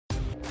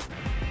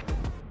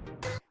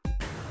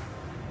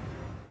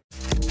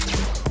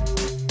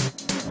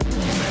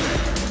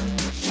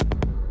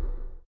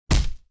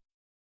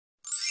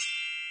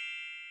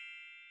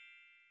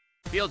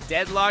Feel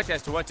deadlocked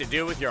as to what to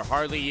do with your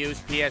hardly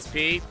used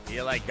PSP?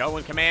 Feel like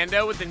going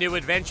commando with the new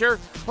adventure?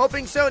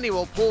 Hoping Sony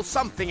will pull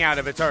something out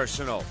of its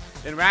arsenal?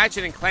 Then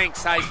Ratchet & Clank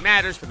Size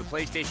Matters for the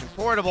PlayStation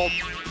Portable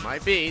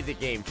might be the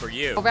game for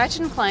you. Well,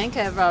 Ratchet & Clank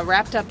have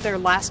wrapped up their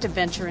last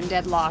adventure in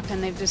Deadlocked,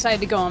 and they've decided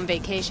to go on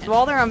vacation.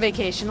 While they're on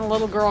vacation, a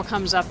little girl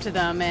comes up to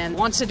them and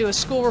wants to do a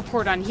school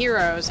report on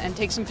heroes and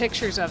take some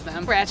pictures of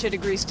them. Ratchet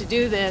agrees to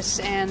do this,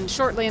 and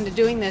shortly into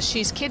doing this,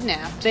 she's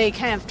kidnapped. They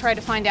kind of try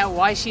to find out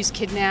why she's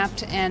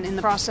kidnapped, and in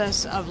the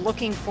process of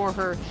looking for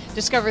her,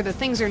 discover that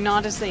things are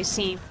not as they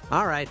seem.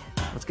 All right,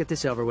 let's get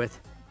this over with.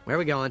 Where are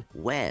we going?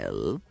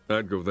 Well,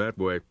 I'd go that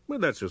way,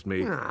 but that's just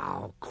me.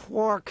 Oh,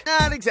 Quark.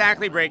 Not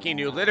exactly breaking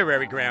new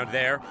literary ground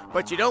there,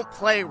 but you don't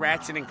play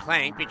Ratchet &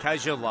 Clank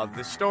because you love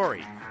the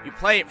story. You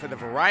play it for the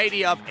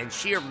variety of and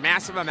sheer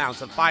massive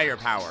amounts of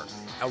firepower.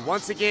 And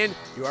once again,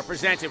 you are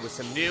presented with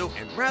some new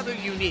and rather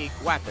unique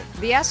weapons.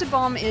 The acid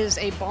bomb is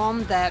a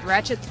bomb that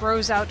Ratchet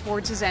throws out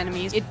towards his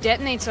enemies. It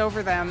detonates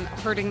over them,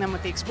 hurting them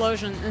with the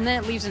explosion, and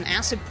then it leaves an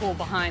acid pool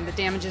behind that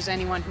damages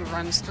anyone who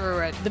runs through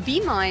it. The bee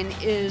mine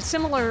is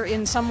similar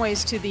in some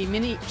ways to the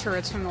mini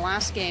turrets from the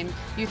last game.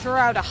 You throw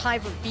out a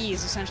hive of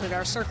bees, essentially, that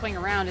are circling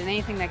around, and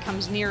anything that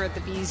comes near it,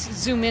 the bees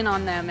zoom in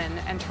on them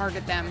and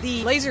target them.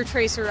 The laser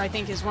tracer, I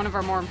think, is one of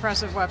our more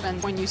impressive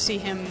weapons when you see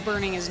him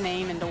burning his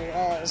name into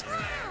walls.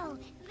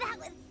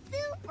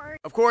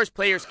 Of course,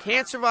 players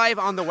can't survive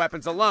on the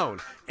weapons alone,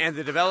 and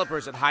the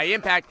developers at High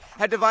Impact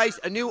had devised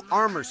a new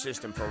armor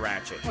system for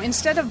Ratchet.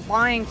 Instead of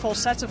buying full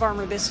sets of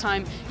armor this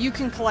time, you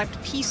can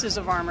collect pieces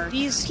of armor.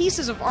 These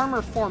pieces of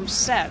armor form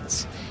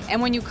sets,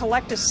 and when you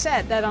collect a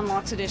set, that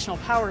unlocks additional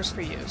powers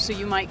for you. So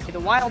you might get the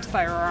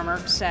wildfire armor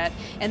set,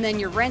 and then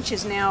your wrench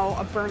is now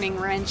a burning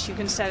wrench. You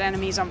can set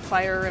enemies on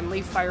fire and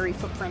leave fiery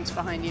footprints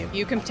behind you.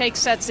 You can take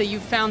sets that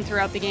you've found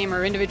throughout the game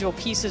or individual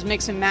pieces,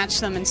 mix and match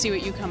them, and see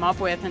what you come up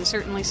with, and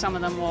certainly some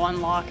of them will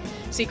unlock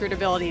secret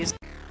abilities.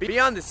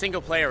 Beyond the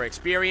single-player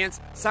experience,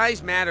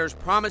 Size Matters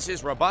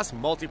promises robust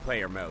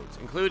multiplayer modes,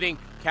 including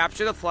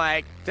Capture the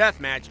Flag,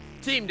 Deathmatch,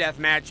 Team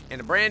Deathmatch, and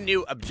a brand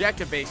new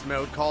objective-based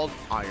mode called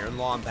Iron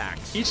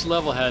Lombax. Each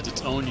level has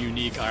its own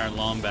unique Iron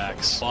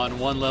Lombax. On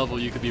one level,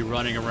 you could be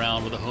running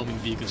around with a homing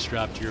beacon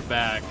strapped to your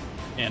back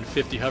and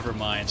 50 hover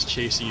mines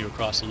chasing you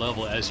across the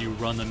level as you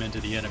run them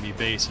into the enemy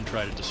base and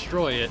try to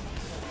destroy it.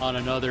 On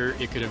another,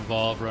 it could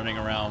involve running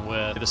around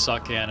with the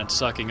suck cannon,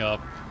 sucking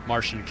up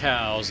Martian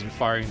cows and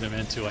firing them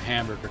into a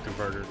hamburger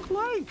converter.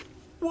 Clank!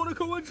 What a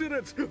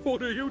coincidence!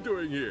 What are you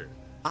doing here?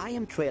 I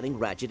am trailing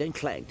Ratchet and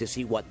Clank to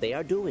see what they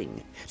are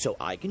doing, so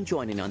I can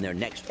join in on their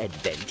next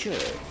adventure.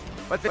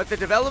 But the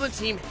development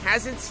team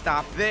hasn't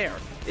stopped there.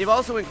 They've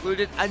also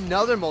included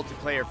another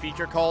multiplayer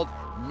feature called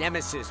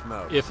Nemesis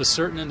Mode. If a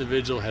certain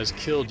individual has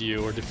killed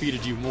you or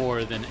defeated you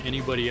more than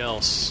anybody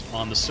else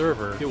on the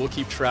server, it will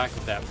keep track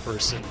of that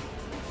person.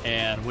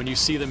 And when you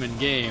see them in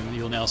game,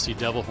 you'll now see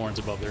devil horns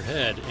above their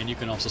head, and you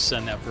can also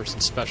send that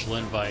person special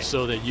invite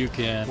so that you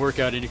can work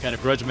out any kind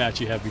of grudge match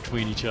you have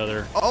between each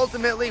other.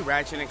 Ultimately,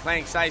 Ratchet &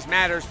 Clank Size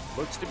Matters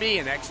looks to be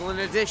an excellent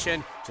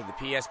addition to the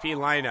PSP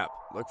lineup.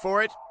 Look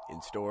for it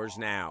in stores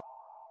now.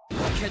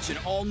 Catch an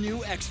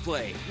all-new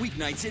X-Play,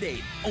 weeknights at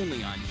 8,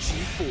 only on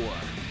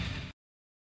G4.